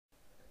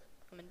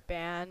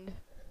band.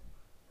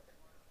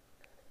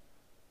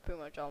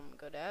 Pretty much all I'm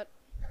good at.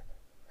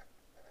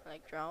 I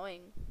like drawing,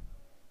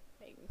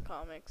 making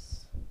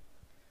comics.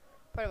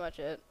 Pretty much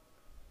it.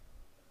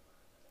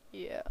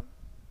 Yeah.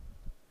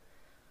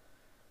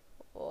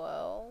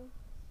 Well,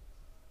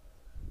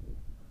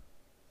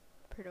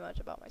 pretty much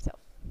about myself.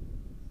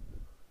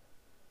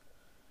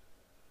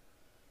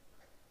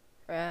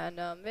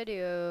 Random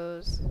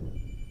videos.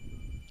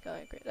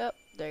 Going great. Oh,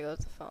 there goes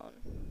the phone.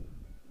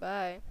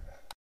 Bye.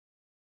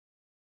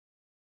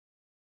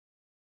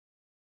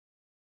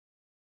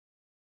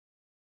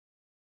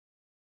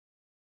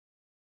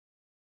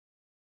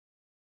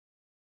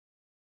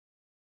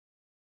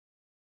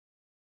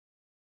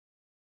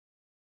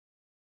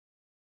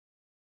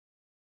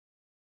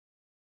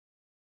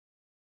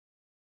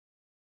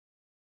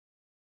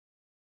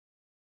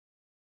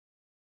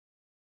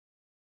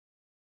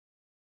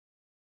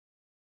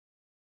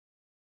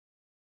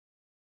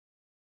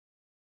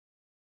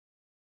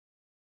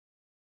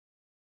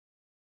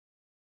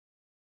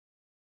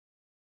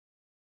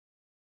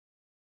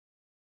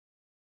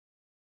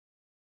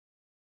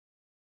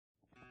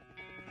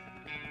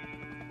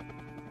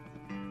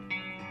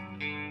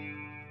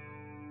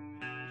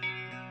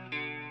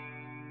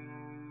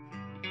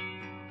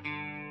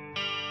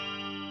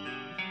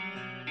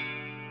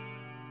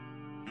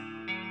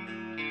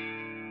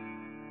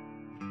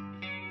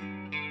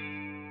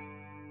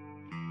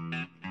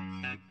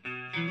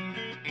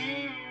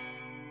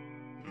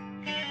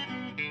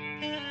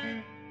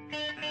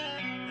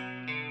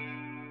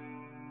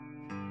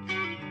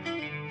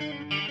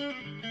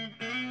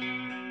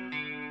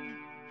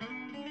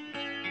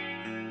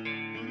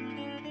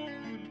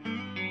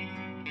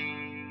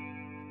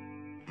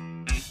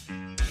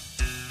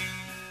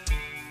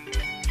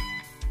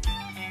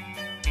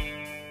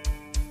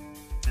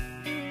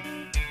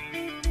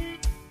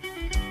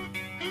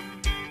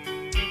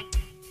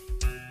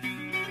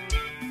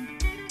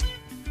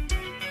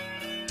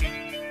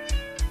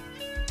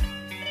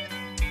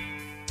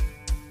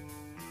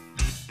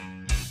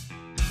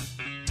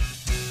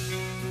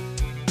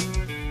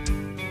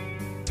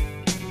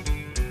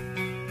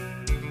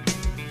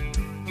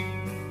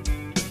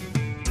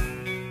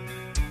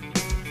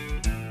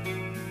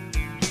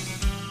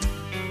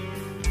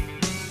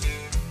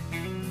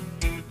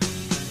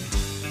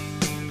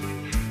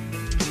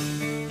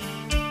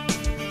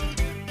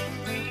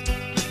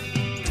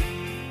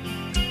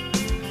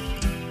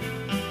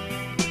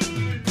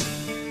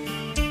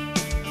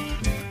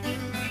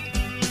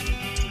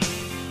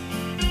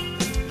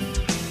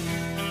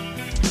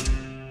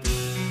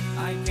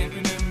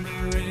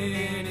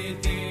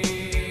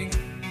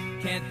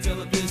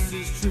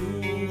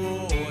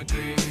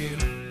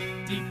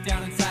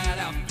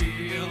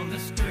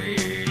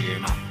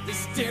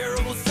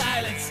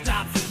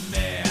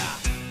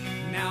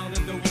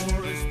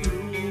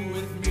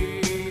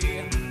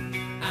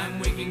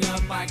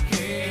 I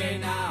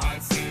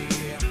cannot see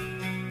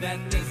that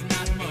there's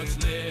not much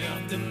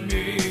left of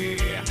me.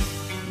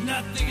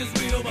 Nothing is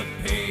real but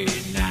pain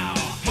now.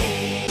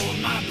 Hold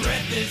my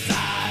breath as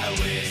I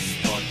wish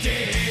for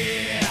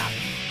death.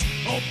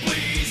 Oh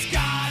please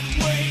God,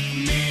 wake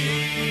me.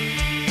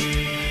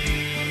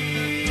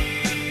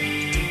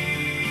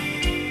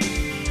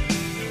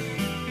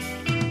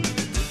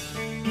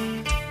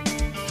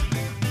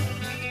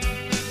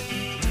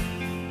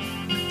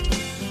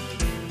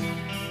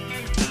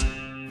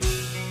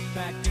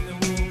 Back in the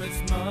womb,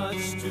 it's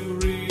much too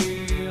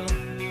real.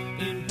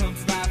 In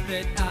pumps life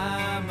that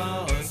I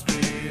must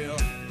feel,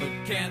 but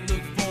can't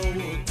look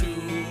forward to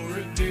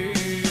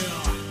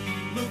reveal.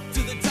 Look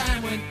to the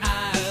time when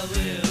I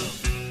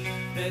live,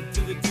 head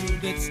to the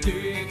tube that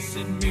sticks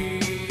in me,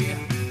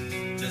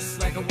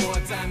 just like a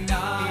wartime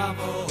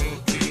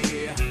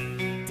novelty,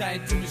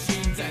 tied to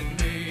machines that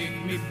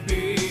make me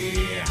be.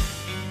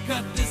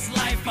 Cut this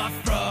life off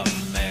from